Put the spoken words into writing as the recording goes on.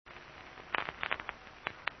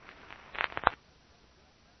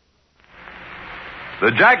The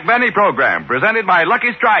Jack Benny Program, presented by Lucky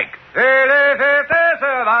Strike.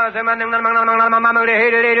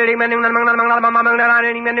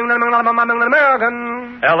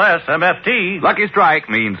 LSMFT. Lucky Strike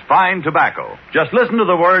means fine tobacco. Just listen to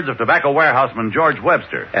the words of tobacco warehouseman George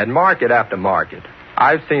Webster. At market after market,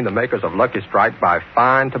 I've seen the makers of Lucky Strike buy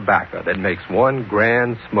fine tobacco that makes one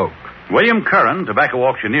grand smoke. William Curran, tobacco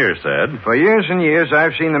auctioneer, said, For years and years,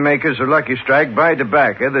 I've seen the makers of Lucky Strike buy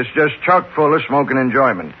tobacco that's just chock full of smoking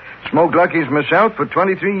enjoyment. Smoked Lucky's myself for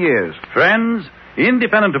 23 years. Friends,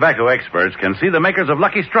 independent tobacco experts can see the makers of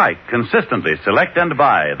Lucky Strike consistently select and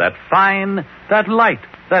buy that fine, that light,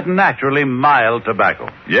 that naturally mild tobacco.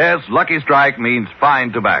 Yes, Lucky Strike means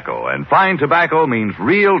fine tobacco, and fine tobacco means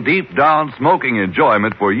real deep-down smoking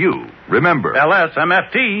enjoyment for you. Remember,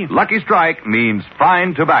 LSMFT. Lucky Strike means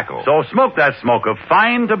fine tobacco. So smoke that smoke of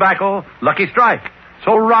fine tobacco, Lucky Strike.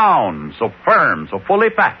 So round, so firm, so fully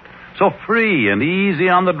packed, so free and easy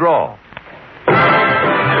on the draw.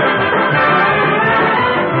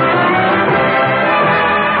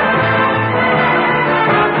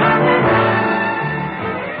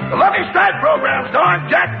 The Lucky Strike program starring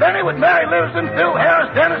Jack Benny with Mary Livingston, Phil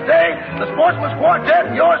Harris, Dennis Day, the Sportsman's Quartet,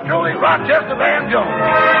 and yours truly, Rochester Van Jones.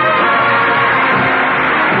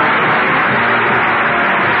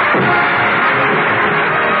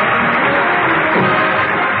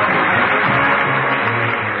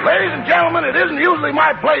 Ladies and gentlemen, it isn't usually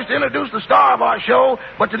my place to introduce the star of our show,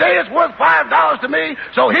 but today it's worth $5 to me,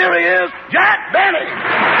 so here he is, Jack Benny.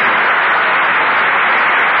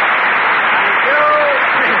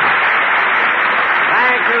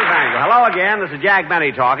 Thank you. Hello again. This is Jack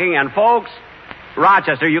Benny talking. And, folks,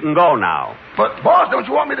 Rochester, you can go now. But, boss, don't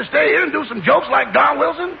you want me to stay here and do some jokes like Don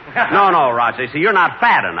Wilson? No, Rochester. See, you're not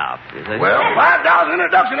fat enough. Well, $5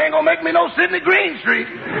 introduction ain't gonna make me no Sidney Greenstreet.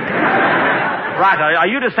 Rochester, are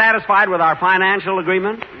you dissatisfied with our financial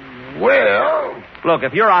agreement? Well... Look,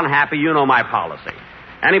 if you're unhappy, you know my policy.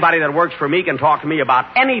 Anybody that works for me can talk to me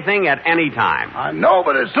about anything at any time. I know,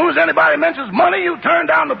 but as soon as anybody mentions money, you turn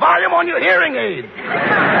down the volume on your hearing aid.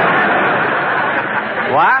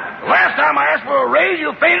 What? Last time I asked for a raise,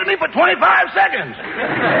 you faded me for 25 seconds.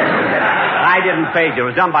 I didn't fade you.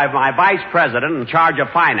 It was done by my vice president in charge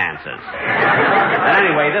of finances. And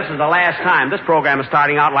anyway, this is the last time. This program is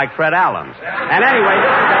starting out like Fred Allen's. And anyway,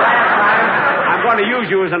 this is the last time I'm going to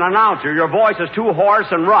use you as an announcer. Your voice is too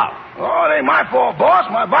hoarse and rough. Oh, it ain't my fault,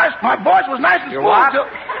 boss. My voice was nice and smooth. What?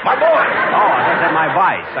 My voice. Oh, I said my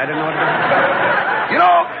vice. I didn't know what it was. You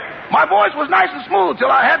know, my voice was nice and smooth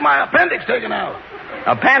till I had my appendix taken out.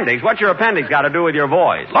 Appendix? What's your appendix got to do with your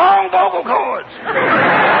voice? Long vocal cords.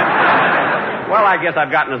 Well, I guess I've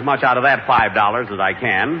gotten as much out of that $5 as I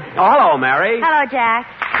can. Oh, hello, Mary. Hello, Jack.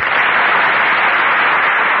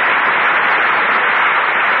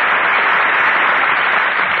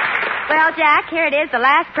 Well, Jack, here it is, the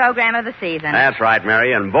last program of the season. That's right,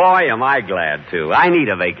 Mary, and boy, am I glad to. I need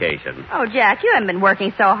a vacation. Oh, Jack, you haven't been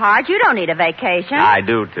working so hard. You don't need a vacation. I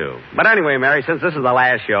do, too. But anyway, Mary, since this is the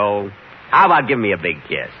last show, how about giving me a big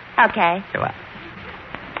kiss? Okay. Come on.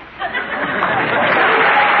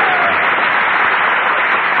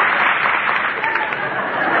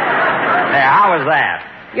 There, how was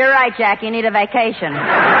that? You're right, Jack. You need a vacation.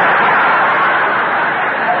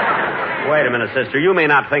 Wait a minute, sister. You may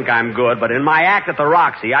not think I'm good, but in my act at the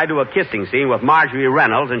Roxy, I do a kissing scene with Marjorie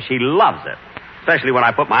Reynolds, and she loves it. Especially when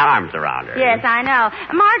I put my arms around her. Yes, I know.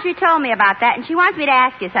 Marjorie told me about that, and she wants me to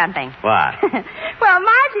ask you something. What? Well,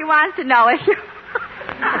 Marjorie wants to know if you...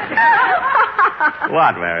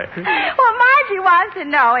 What, Mary? Well, Marjorie wants to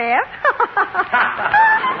know if...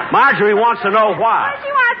 Marjorie wants to know what? Well, she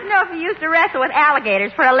wants to know if you used to wrestle with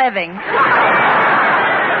alligators for a living.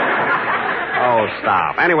 Oh,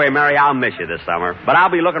 stop. Anyway, Mary, I'll miss you this summer. But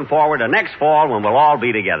I'll be looking forward to next fall when we'll all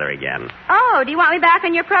be together again. Oh, do you want me back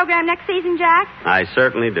on your program next season, Jack? I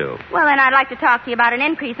certainly do. Well, then I'd like to talk to you about an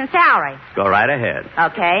increase in salary. Go right ahead.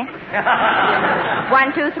 Okay.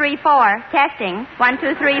 1, 2, 3, 4. Testing. 1,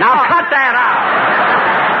 2, 3, 4. Now cut that out.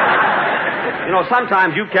 You know,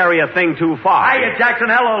 sometimes you carry a thing too far. Hiya,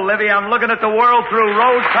 Jackson. Hello, Livy. I'm looking at the world through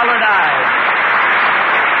rose-colored eyes.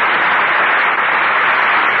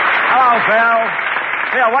 Hello, Phil.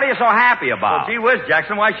 Phil, what are you so happy about? Well, gee whiz,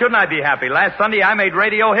 Jackson, why shouldn't I be happy? Last Sunday, I made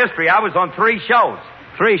radio history. I was on 3 shows.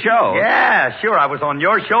 3 shows? Yeah, sure. I was on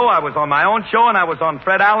your show, I was on my own show, and I was on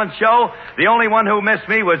Fred Allen's show. The only one who missed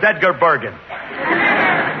me was Edgar Bergen.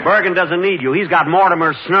 Bergen doesn't need you. He's got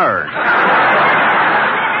Mortimer Snurd.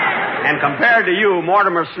 And compared to you,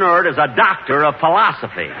 Mortimer Snurd is a doctor of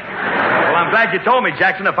philosophy. Well, I'm glad you told me,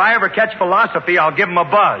 Jackson. If I ever catch philosophy, I'll give him a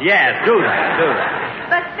buzz. Yes, do that.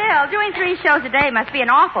 But, Phil, doing 3 shows a day must be an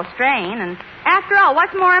awful strain. And after all,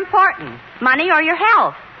 what's more important? Money or your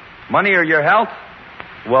health? Money or your health?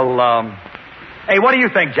 Well, hey, what do you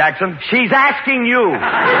think, Jackson? She's asking you.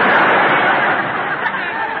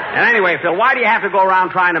 And anyway, Phil, why do you have to go around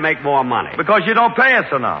trying to make more money? Because you don't pay us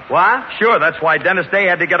enough. What? Sure, that's why Dennis Day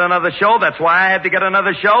had to get another show. That's why I had to get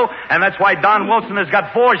another show. And that's why Don Wilson has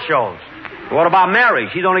got 4 shows. What about Mary?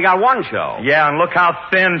 She's only got 1 show. Yeah, and look how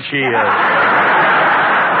thin she is.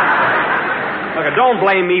 Look, don't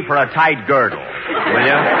blame me for a tight girdle, will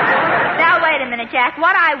you? Now, wait a minute, Jack.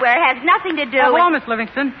 What I wear has nothing to do with... Hello, Miss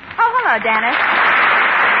Livingston. Oh, hello, Dennis.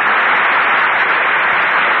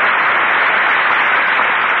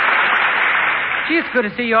 Gee, it's good to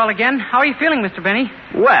see you all again. How are you feeling, Mr. Benny?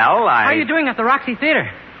 Well, How are you doing at the Roxy Theater?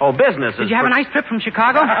 Oh, business is... Did you have a nice trip from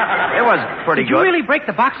Chicago? It was pretty Did good. you really break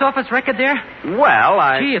the box office record there?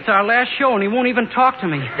 Well, Gee, it's our last show, and he won't even talk to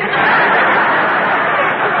me.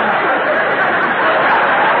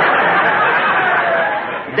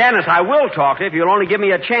 Dennis, I will talk to you if you'll only give me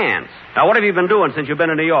a chance. Now, what have you been doing since you've been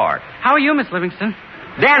in New York? How are you, Miss Livingston?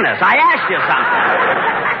 Dennis, I asked you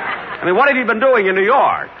something. I mean, what have you been doing in New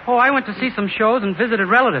York? Oh, I went to see some shows and visited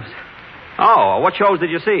relatives. Oh, what shows did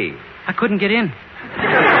you see? I couldn't get in.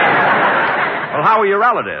 Well, how were your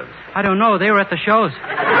relatives? I don't know. They were at the shows.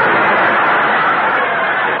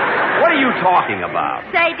 What are you talking about?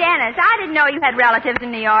 Say, Dennis, I didn't know you had relatives in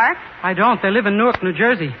New York. I don't. They live in Newark, New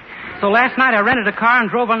Jersey. So last night I rented a car and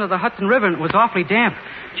drove under the Hudson River, and it was awfully damp.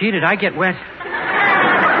 Gee, did I get wet.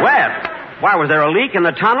 Wet? Why, was there a leak in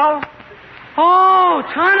the tunnel? Oh,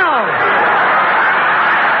 tunnel.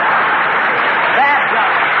 That's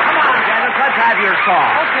up. Come on, Dennis, let's have your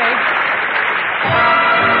song. Okay.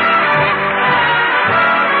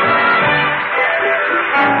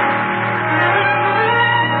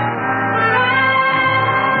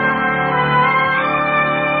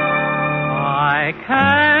 I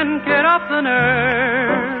can't get up the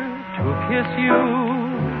nerve to kiss you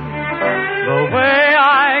the way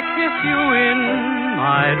I kiss you in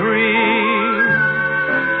my dreams.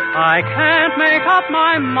 I can't make up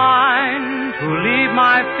my mind to leave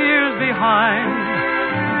my fears behind,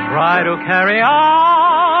 try to carry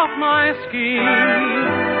out my scheme.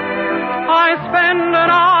 I spend an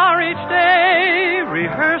hour each day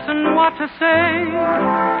rehearsing what to say,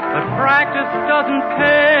 but practice doesn't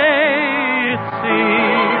pay, it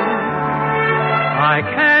seems. I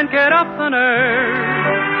can't get up the nerve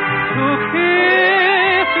to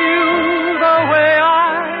kiss you the way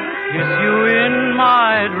I kiss you in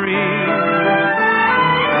my dreams.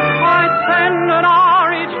 I spend an hour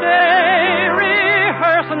each day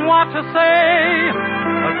rehearsing what to say,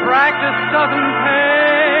 but practice doesn't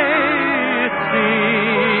pay, it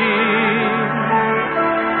seems.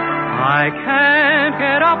 I can't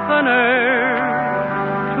get up the nerve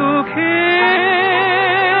to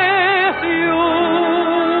kiss you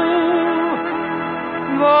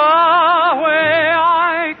the way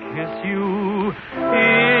I kiss you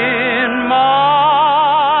in my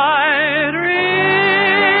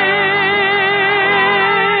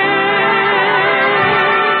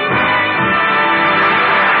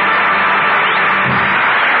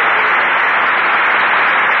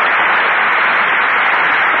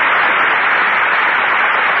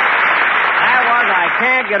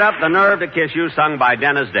Get Up the Nerve to Kiss You, sung by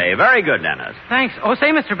Dennis Day. Very good, Dennis. Thanks. Oh,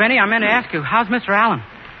 say, Mr. Benny, I meant to ask you, how's Mr. Allen?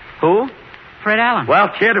 Who? Fred Allen. Well,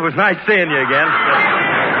 kid, it was nice seeing you again.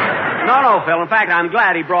 No, Phil. In fact, I'm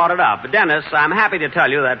glad he brought it up. But, Dennis, I'm happy to tell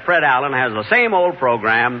you that Fred Allen has the same old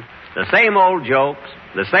program, the same old jokes,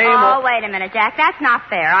 the same Oh, wait a minute, Jack. That's not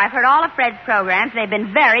fair. I've heard all of Fred's programs. They've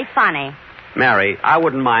been very funny. Mary, I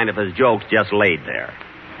wouldn't mind if his jokes just laid there.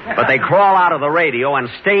 But they crawl out of the radio and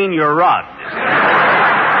stain your rugs.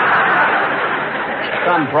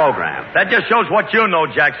 Some program. That just shows what you know,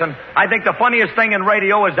 Jackson. I think the funniest thing in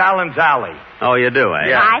radio is Allen's Alley. Oh, you do, eh?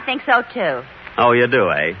 Yeah. I think so, too. Oh, you do,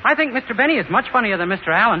 eh? I think Mr. Benny is much funnier than Mr.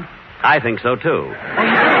 Allen. I think so, too.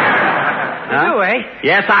 You do, eh?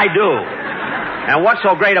 Yes, I do. And what's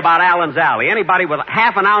so great about Allen's Alley? Anybody with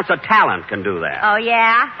half an ounce of talent can do that. Oh,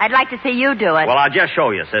 yeah? I'd like to see you do it. Well, I'll just show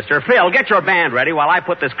you, sister. Phil, get your band ready while I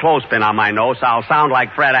put this clothespin on my nose so I'll sound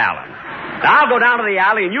like Fred Allen. Now, I'll go down to the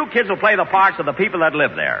alley, and you kids will play the parts of the people that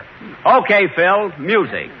live there. Okay, Phil,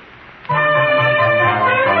 music.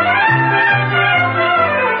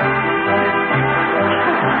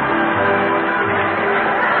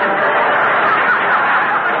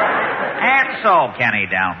 And so, Kenny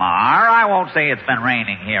Delmar, I won't say it's been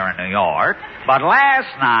raining here in New York, but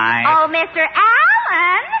last night... Oh, Mr.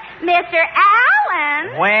 Allen! Mr.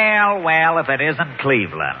 Allen! Well, if it isn't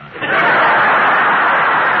Cleveland.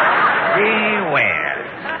 Gee whiz.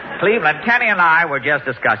 Cleveland, Kenny and I were just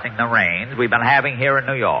discussing the rains we've been having here in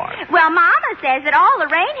New York. Well, Mama says that all the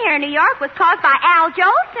rain here in New York was caused by Al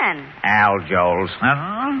Jolson. Al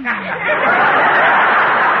Jolson?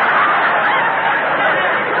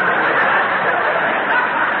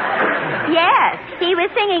 Yes, he was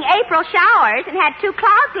singing April Showers and had 2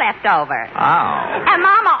 clouds left over. Oh. And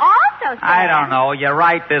Mama also said... I don't know. You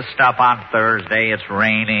write this stuff on Thursday, it's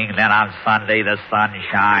raining. Then on Sunday, the sun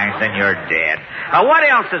shines, and you're dead. What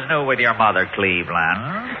else is new with your mother,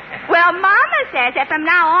 Cleveland? Well, Mama says that from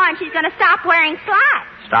now on, she's going to stop wearing slacks.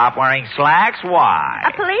 Stop wearing slacks? Why?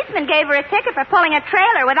 A policeman gave her a ticket for pulling a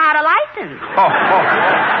trailer without a license.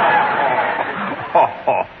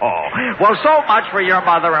 Well, so much for your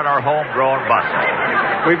mother and her homegrown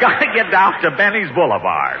bustle. We've got to get down to Benny's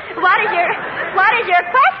Boulevard. What is your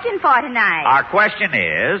question for tonight? Our question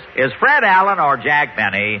is Fred Allen or Jack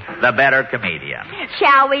Benny the better comedian?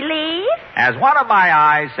 Shall we leave? As one of my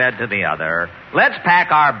eyes said to the other, let's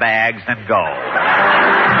pack our bags and go.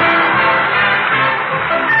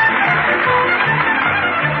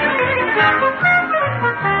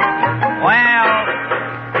 Well,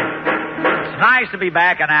 it's nice to be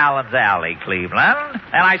back in Allen's Alley, Cleveland.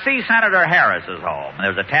 And I see Senator Harris is home.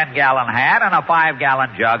 There's a 10-gallon hat and a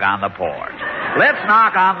 5-gallon jug on the porch. Let's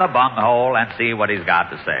knock on the bunghole and see what he's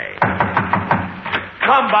got to say.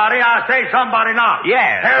 Somebody, I say somebody knock.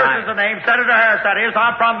 Yes. Harris is the name. Senator Harris, that is.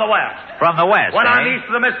 I'm from the West. From the West, When I'm eh? east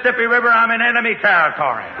of the Mississippi River, I'm in enemy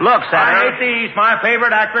territory. Look, Senator. I hate the East. My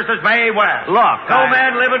favorite actress is Mae West. Look, No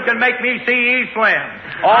man living can make me see East Lynn.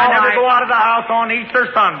 I never go out of the house on Easter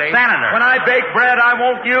Sunday. Senator. When I bake bread, I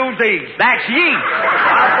won't use yeast. That's yeast.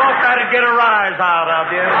 I thought that'd get a rise out of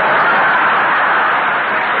you.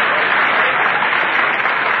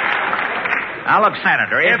 Now, look,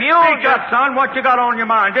 Senator, if you Speak up, son. What you got on your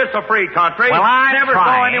mind? This is a free country. Well, I'm never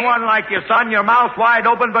trying. saw anyone like you, son. Your mouth's wide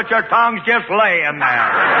open, but your tongue's just laying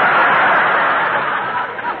there.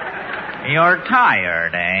 You're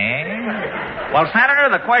tired, eh? Well, Senator,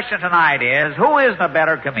 the question tonight is, who is the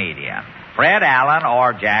better comedian? Fred Allen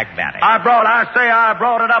or Jack Benny? I brought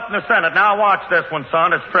it up in the Senate. Now watch this one,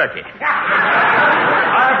 son. It's tricky.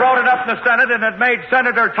 I brought it up in the Senate, and it made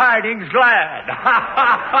Senator Tidings glad.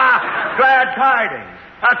 Glad tidings.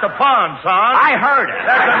 That's a pun, son. I heard it.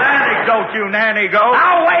 That's an anecdote, you nanny goat.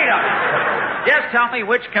 Now, wait a minute. Just tell me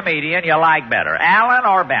which comedian you like better, Allen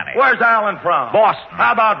or Benny? Where's Allen from? Boston.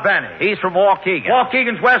 How about Benny? He's from Waukegan.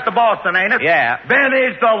 Waukegan's west of Boston, ain't it? Yeah.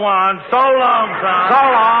 Benny's the one. So long, son. So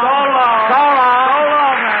long. So long. So long. So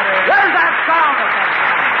long, that is. Where's that sound of that?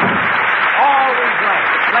 Always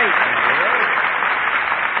late.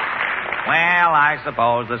 Well, I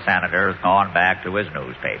suppose the senator's gone back to his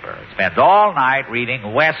newspaper. Spends all night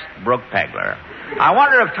reading Westbrook Pegler. I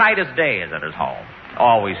wonder if Titus Day is at his home.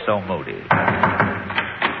 Always so moody.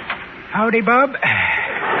 Howdy, Bub.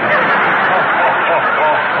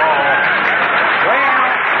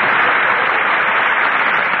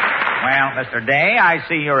 Well, Mr. Day, I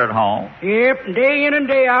see you're at home. Yep, day in and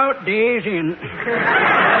day out, days in.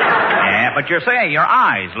 Yeah, but you're saying your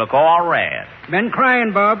eyes look all red. Been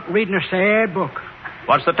crying, Bub, reading a sad book.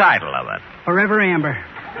 What's the title of it? Forever Amber.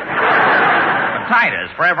 Titus,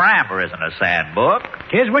 Forever Amber isn't a sad book.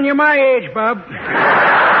 'Tis when you're my age, Bub. Oh,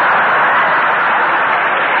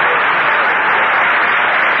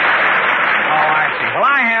 I see. Well,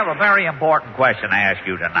 I have a very important question to ask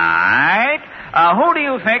you tonight. Who do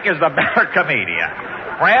you think is the better comedian?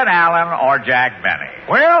 Fred Allen or Jack Benny?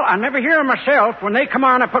 Well, I never hear 'em myself. When they come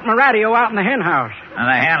on, I put my radio out in the hen house. In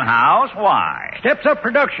the hen house? Why? Steps up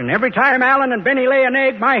production. Every time Allen and Benny lay an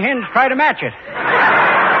egg, my hens try to match it.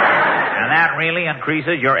 And that really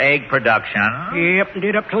increases your egg production? Yep,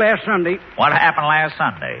 did up to last Sunday. What happened last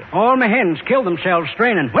Sunday? All my hens killed themselves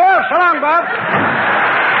straining. Well, so long, Bob.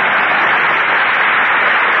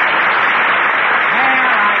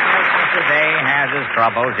 Day has his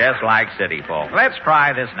troubles just like city folk. Let's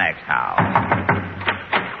try this next house.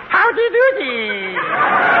 Howdy doody.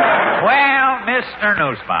 Well, Mr.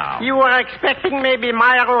 Nussbaum. You were expecting maybe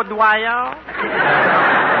Myro Dwyer?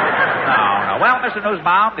 No. Well, Mr.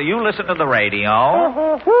 Nussbaum, do you listen to the radio?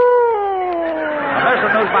 Oh.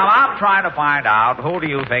 Mr. Nussbaum, I'm trying to find out who do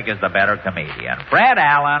you think is the better comedian, Fred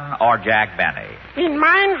Allen or Jack Benny? In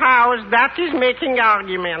mine house, that is making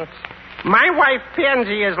arguments. My wife,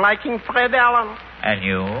 Pansy, is liking Fred Allen. And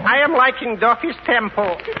you? I am liking Duffy's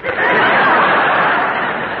tempo.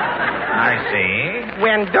 I see.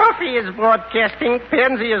 When Duffy is broadcasting,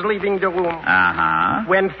 Pansy is leaving the room. Uh-huh.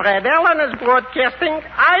 When Fred Allen is broadcasting,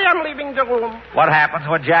 I am leaving the room. What happens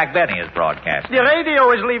when Jack Benny is broadcasting? The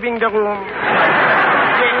radio is leaving the room.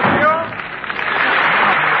 Thank you.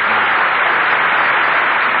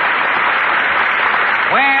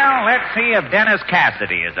 let's see if Dennis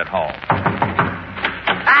Cassidy is at home.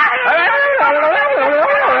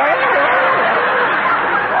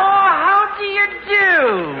 Oh, how do you do?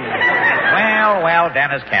 Well,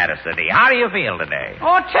 Dennis Cassidy, how do you feel today?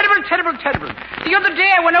 Oh, terrible. The other day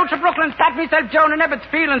I went out to Brooklyn, sat myself down in Ebbets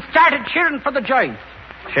Field and started cheering for the Giants.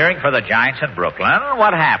 Cheering for the Giants in Brooklyn?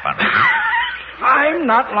 What happened? I'm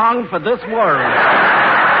not long for this world.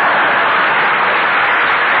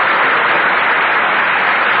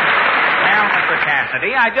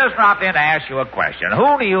 Cassidy, I just dropped in to ask you a question.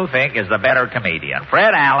 Who do you think is the better comedian,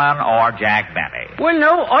 Fred Allen or Jack Benny? Well,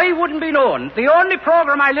 no, I wouldn't be known. The only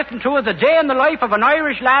program I listen to is A Day in the Life of an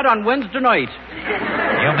Irish Lad on Wednesday night.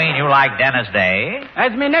 You mean you like Dennis Day?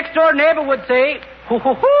 As my next-door neighbor would say,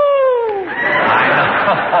 hoo-hoo-hoo.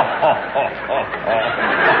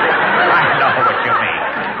 I know what you mean.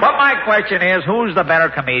 But my question is, who's the better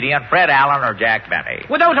comedian, Fred Allen or Jack Benny?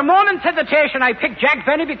 Without a moment's hesitation, I picked Jack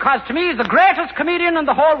Benny because to me he's the greatest comedian in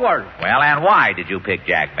the whole world. Well, and why did you pick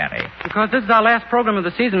Jack Benny? Because this is our last program of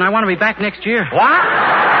the season. I want to be back next year. What?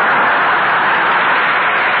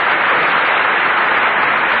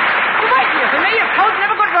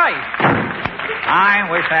 I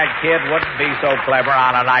wish that kid wouldn't be so clever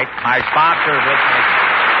on a night my sponsors would make.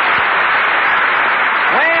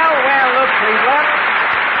 Well, look, Cleveland.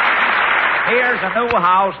 Here's a new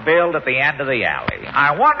house built at the end of the alley.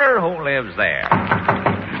 I wonder who lives there.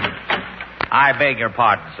 I beg your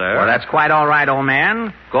pardon, sir. Well, that's quite all right, old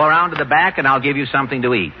man. Go around to the back and I'll give you something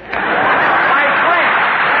to eat.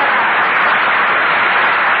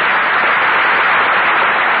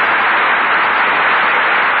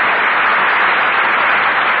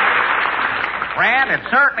 It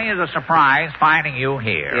certainly is a surprise finding you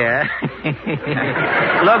here. Yeah.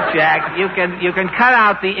 Look, Jack, you can cut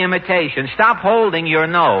out the imitation. Stop holding your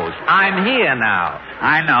nose. I'm here now.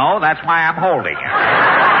 I know. That's why I'm holding it.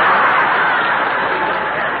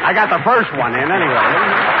 I got the first one in anyway.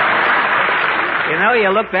 You know, you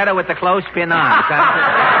look better with the clothespin on.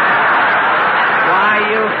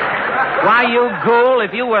 Why, you ghoul,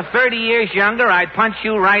 if you were 30 years younger, I'd punch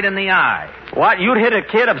you right in the eye. What, you'd hit a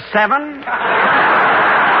kid of 7?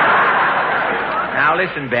 Now,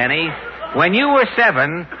 listen, Benny. When you were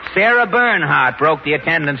 7, Sarah Bernhardt broke the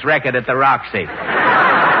attendance record at the Roxy.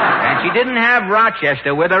 And she didn't have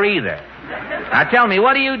Rochester with her either. Now, tell me,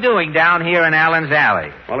 what are you doing down here in Allen's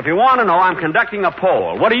Alley? Well, if you want to know, I'm conducting a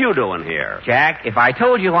poll. What are you doing here? Jack, if I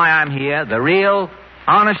told you why I'm here, the real,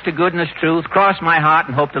 honest-to-goodness truth, cross my heart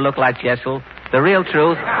and hope to look like Jessel, the real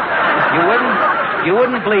truth, you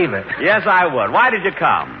wouldn't believe it. Yes, I would. Why did you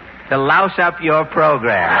come? To louse up your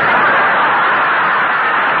program.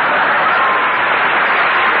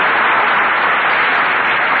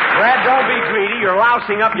 Fred, don't be greedy. You're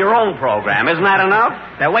lousing up your own program. Isn't that enough?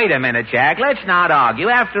 Now, wait a minute, Jack. Let's not argue.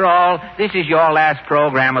 After all, this is your last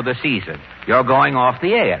program of the season. You're going off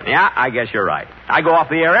the air. Yeah, I guess you're right. I go off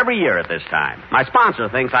the air every year at this time. My sponsor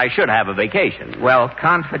thinks I should have a vacation. Well,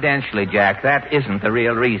 confidentially, Jack, that isn't the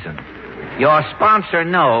real reason. Your sponsor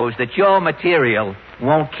knows that your material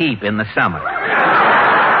won't keep in the summer.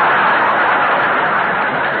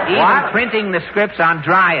 Even printing the scripts on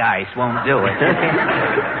dry ice won't do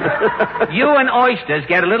it. You and oysters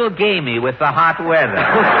get a little gamey with the hot weather.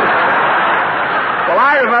 Well,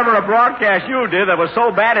 I remember a broadcast you did that was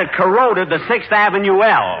so bad it corroded the 6th Avenue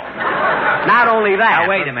L. Not only that. Now,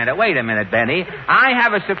 wait a minute, Benny. I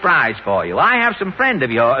have a surprise for you. I have some friends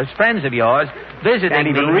of yours visiting Can't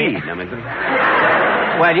even me. read. I mean,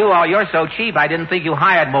 well, you're so cheap, I didn't think you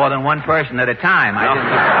hired more than one person at a time. I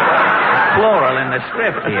didn't plural in the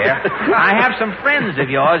script here. I have some friends of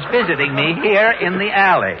yours visiting me here in the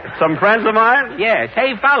alley. some friends of mine? Yes.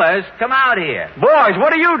 Hey, fellas, come out here. Boys,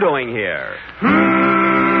 what are you doing here?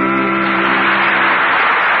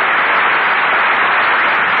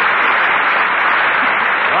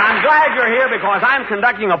 Well, I'm glad you're here because I'm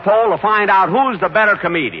conducting a poll to find out who's the better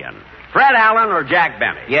comedian, Fred Allen or Jack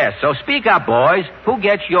Benny. Yes, so speak up, boys. Who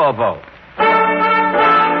gets your vote?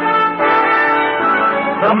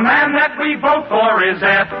 The man that we vote for is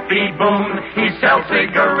F.B. Boone. He sells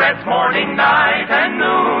cigarettes morning, night, and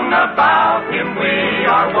noon. About him we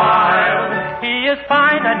are wild. He is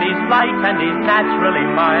fine and he's light and he's naturally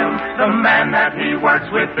mild. The man that he works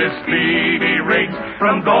with is speedy rigs.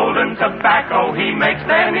 From golden tobacco he makes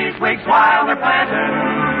Benny's wigs while they're planting.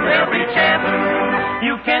 They'll be chanting.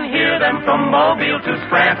 You can hear them from Mobile to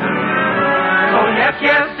Scranton. So yes,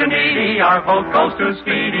 indeed, our vote goes to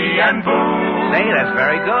Speedy and Boone. Say, that's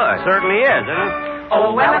very good. Certainly is, isn't it?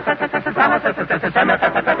 Oh, well,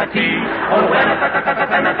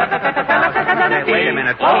 Wait a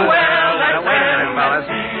minute. Oh, well, Wait a minute, fellas.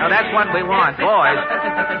 Now, that's what we want. Boys,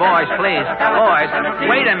 please. Boys,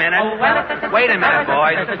 wait a minute. Wait a minute,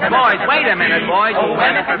 boys. Boys, wait a minute, boys. Wait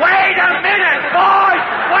a minute, boys!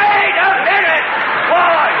 Wait a minute!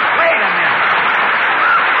 Boys, wait a minute.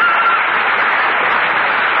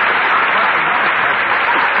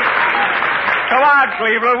 Come on,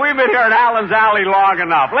 Cleveland. We've been here at Allen's Alley long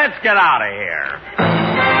enough. Let's get out of here.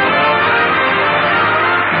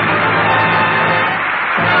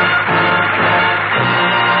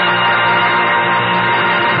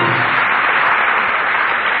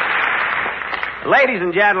 Ladies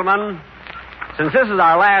and gentlemen, since this is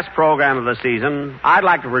our last program of the season, I'd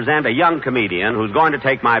like to present a young comedian who's going to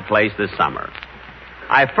take my place this summer.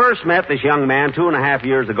 I first met this young man 2.5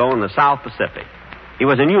 years ago in the South Pacific. He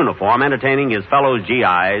was in uniform entertaining his fellow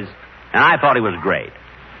GIs, and I thought he was great.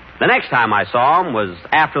 The next time I saw him was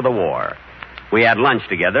after the war. We had lunch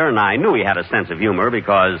together, and I knew he had a sense of humor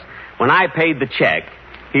because when I paid the check,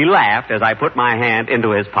 he laughed as I put my hand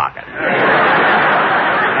into his pocket.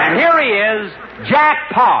 And here he is, Jack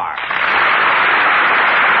Parr.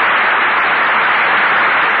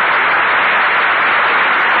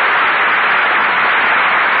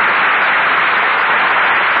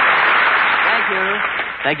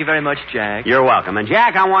 Thank you very much, Jack. You're welcome. And,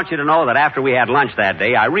 Jack, I want you to know that after we had lunch that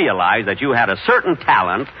day, I realized that you had a certain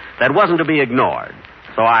talent that wasn't to be ignored.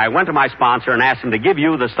 So I went to my sponsor and asked him to give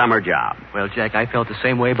you the summer job. Well, Jack, I felt the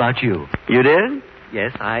same way about you. You did?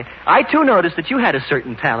 Yes, I too noticed that you had a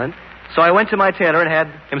certain talent, so I went to my tailor and had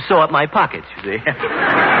him sew up my pockets, you see. Well,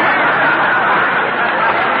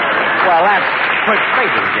 that's quick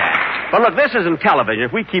thinking, Jack. But look, this isn't television.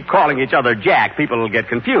 If we keep calling each other Jack, people will get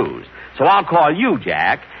confused. So I'll call you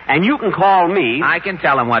Jack, and you can call me... I can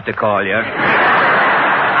tell him what to call you.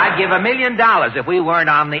 I'd give $1 million if we weren't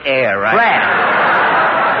on the air, right? Fred!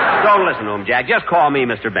 Don't listen to him, Jack. Just call me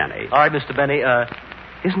Mr. Benny. All right, Mr. Benny.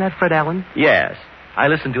 Isn't that Fred Allen? Yes. I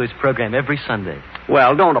listen to his program every Sunday.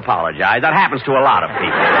 Well, don't apologize. That happens to a lot of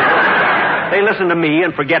people. They listen to me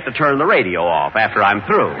and forget to turn the radio off after I'm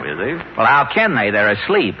through, you see? Well, how can they? They're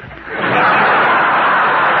asleep.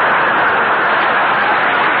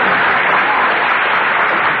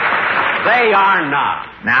 They are not.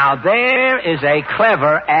 Now, there is a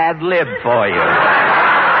clever ad lib for you.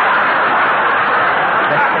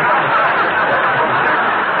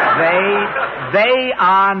 They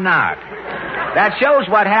are not. That shows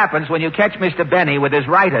what happens when you catch Mr. Benny with his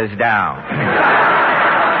writers down.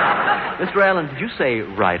 Mr. Allen, did you say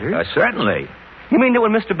writers? Certainly. You mean that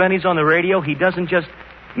when Mr. Benny's on the radio, he doesn't just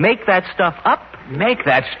make that stuff up? Make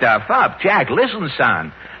that stuff up? Jack, listen,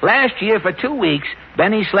 son. Last year, for 2 weeks,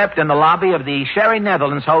 Benny slept in the lobby of the Sherry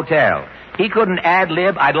Netherlands Hotel. He couldn't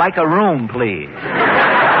ad-lib, "I'd like a room, please."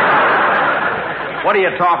 What are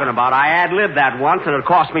you talking about? I ad-libbed that once, and it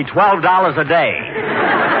cost me $12 a day.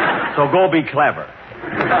 So go be clever.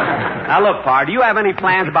 Now, look, Parr, do you have any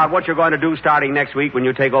plans about what you're going to do starting next week when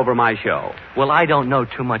you take over my show? Well, I don't know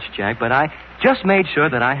too much, Jack, but I just made sure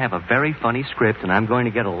that I have a very funny script, and I'm going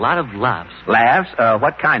to get a lot of laughs. Laughs?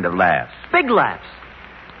 What kind of laughs? Big laughs.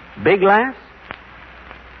 Big laughs?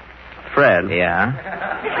 Fred. Yeah?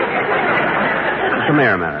 Come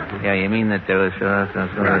here a minute. Yeah, you mean that there was...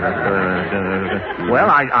 Well,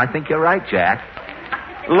 I think you're right, Jack.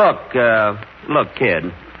 Look,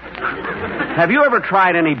 kid. Have you ever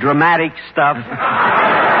tried any dramatic stuff?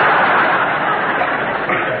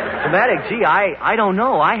 Dramatic? Gee, I don't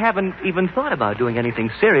know. I haven't even thought about doing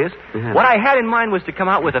anything serious. Uh-huh. What I had in mind was to come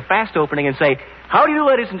out with a fast opening and say, "How do you do,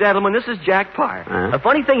 ladies and gentlemen? This is Jack Parr." Uh-huh. A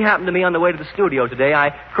funny thing happened to me on the way to the studio today.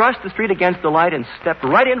 I crossed the street against the light and stepped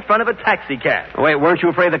right in front of a taxi cab. Wait, weren't you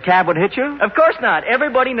afraid the cab would hit you? Of course not.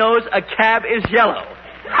 Everybody knows a cab is yellow.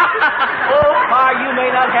 Oh, Parr, you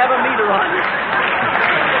may not have a meter on you.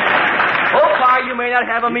 Oh, Parr, you may not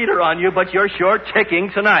have a meter on you, but you're sure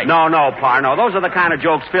ticking tonight. No, Parr, no. Those are the kind of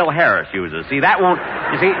jokes Phil Harris uses. See, that won't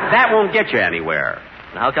get you anywhere.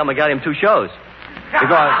 Now, how come I got him 2 shows?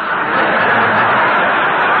 Because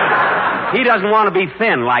he doesn't want to be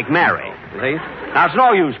thin like Mary. See? Now, it's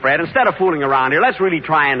no use, Fred. Instead of fooling around here, let's really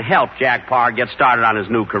try and help Jack Parr get started on his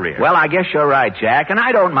new career. Well, I guess you're right, Jack, and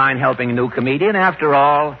I don't mind helping a new comedian. After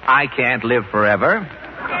all, I can't live forever.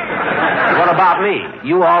 What about me?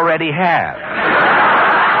 You already have.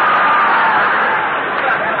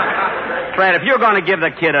 Fred, if you're going to give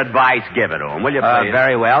the kid advice, give it to him, will you please?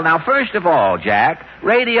 Very well. Now, first of all, Jack,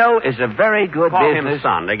 radio is a very good Call business. him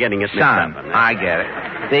son. They're getting it mixed Son, up. I get it.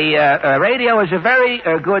 The radio is a very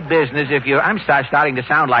good business if you... I'm starting to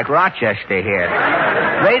sound like Rochester here.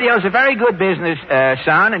 Radio is a very good business,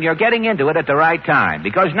 son, and you're getting into it at the right time.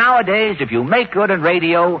 Because nowadays, if you make good in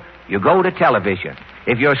radio, you go to television.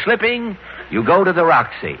 If you're slipping, you go to the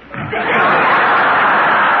Roxy.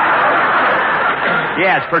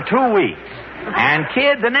 Yes, for 2 weeks. And,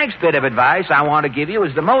 kid, the next bit of advice I want to give you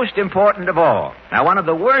is the most important of all. Now, one of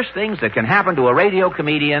the worst things that can happen to a radio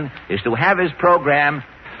comedian is to have his program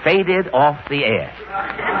faded off the air.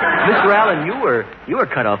 Mr. Allen, you were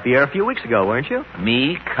cut off the air a few weeks ago, weren't you?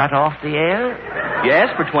 Me cut off the air? Yes,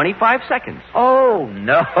 for 25 seconds. Oh,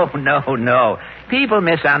 no. People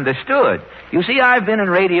misunderstood. You see, I've been in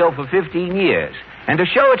radio for 15 years. And to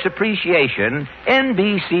show its appreciation,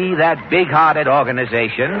 NBC, that big-hearted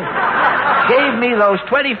organization, gave me those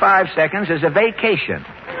 25 seconds as a vacation.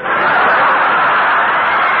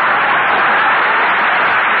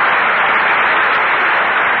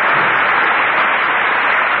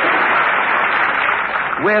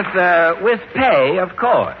 With pay, of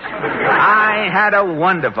course. I had a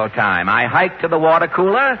wonderful time. I hiked to the water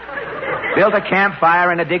cooler, built a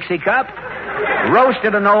campfire in a Dixie cup,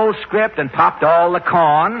 roasted an old script and popped all the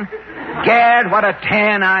corn. Gad, what a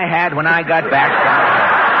tan I had when I got back.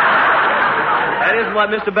 That isn't what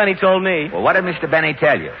Mr. Benny told me. Well, what did Mr. Benny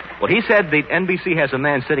tell you? Well, he said that NBC has a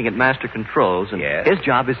man sitting at master controls, and yes, his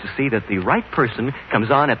job is to see that the right person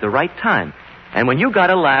comes on at the right time. And when you got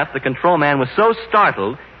a laugh, the control man was so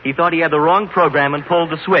startled, he thought he had the wrong program and pulled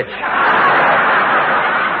the switch.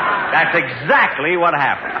 That's exactly what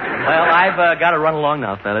happened. Well, I've got to run along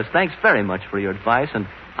now, fellas. Thanks very much for your advice, and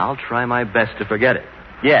I'll try my best to forget it.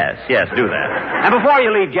 Yes, do that. And before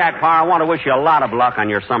you leave, Jack Parr, I want to wish you a lot of luck on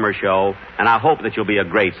your summer show, and I hope that you'll be a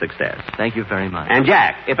great success. Thank you very much. And,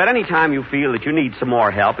 Jack, if at any time you feel that you need some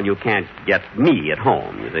more help and you can't get me at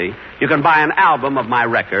home, you see, you can buy an album of my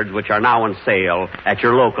records, which are now on sale at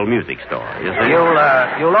your local music store. You see?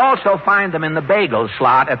 You'll also find them in the bagel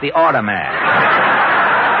slot at the Automat.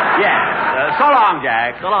 Yes. So long,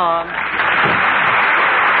 Jack. So long.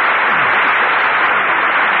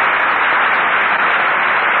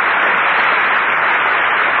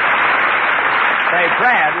 Say,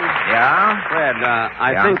 Fred. Yeah? Fred,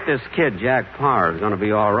 I think this kid, Jack Parr, is going to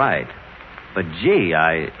be all right. But, gee,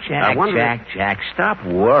 I wonder... Jack, stop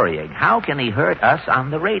worrying. How can he hurt us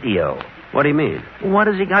on the radio? What do you mean? What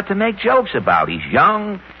has he got to make jokes about? He's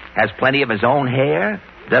young, has plenty of his own hair,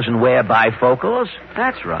 doesn't wear bifocals.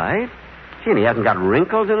 That's right. Gee, and he hasn't got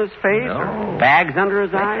wrinkles in his face or bags under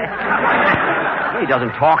his eyes. He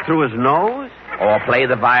doesn't talk through his nose. Or play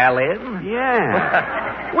the violin.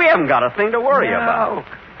 Yeah. We haven't got a thing to worry about.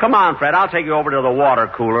 Come on, Fred. I'll take you over to the water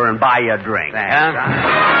cooler and buy you a drink. Thanks.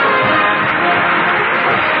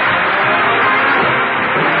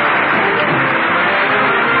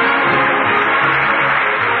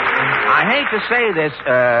 I hate to say this,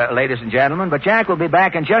 ladies and gentlemen, but Jack will be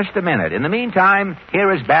back in just a minute. In the meantime,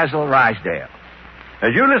 here is Basil Rysdale.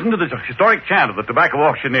 As you listen to the historic chant of the tobacco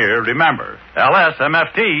auctioneer, remember,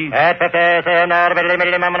 LSMFT.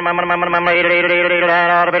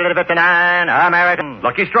 American.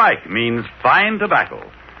 Lucky Strike means fine tobacco.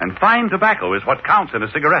 And fine tobacco is what counts in a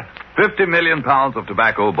cigarette. 50 million pounds of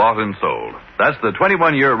tobacco bought and sold. That's the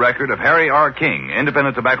 21-year record of Harry R. King,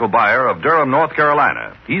 independent tobacco buyer of Durham, North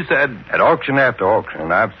Carolina. He said, at auction after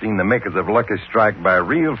auction, I've seen the makers of Lucky Strike buy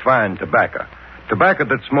real fine tobacco. Tobacco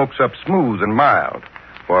that smokes up smooth and mild.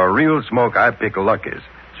 For a real smoke, I pick Lucky's.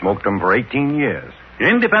 Smoked them for 18 years.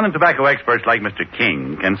 Independent tobacco experts like Mr.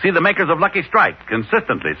 King can see the makers of Lucky Strike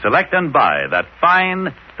consistently select and buy that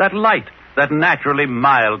fine, that light, that naturally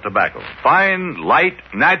mild tobacco. Fine, light,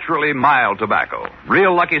 naturally mild tobacco.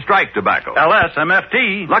 Real Lucky Strike tobacco.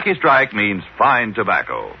 LSMFT. Lucky Strike means fine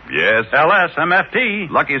tobacco. Yes. LSMFT.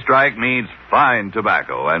 Lucky Strike means fine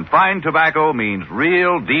tobacco. And fine tobacco means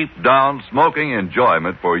real, deep-down smoking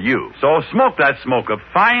enjoyment for you. So smoke that smoke of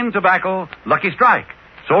fine tobacco, Lucky Strike.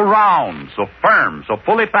 So round, so firm, so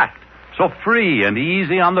fully packed, so free and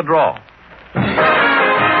easy on the draw.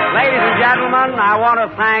 Ladies and gentlemen, I want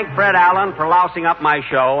to thank Fred Allen for lousing up my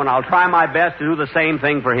show, and I'll try my best to do the same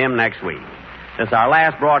thing for him next week. It's our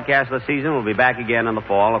last broadcast of the season. We'll be back again in the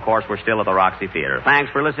fall. Of course, we're still at the Roxy Theater.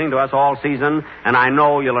 Thanks for listening to us all season, and I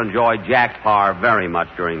know you'll enjoy Jack Parr very much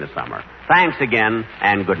during the summer. Thanks again,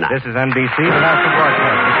 and good night. This is NBC, the National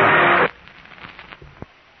Broadcasting Company.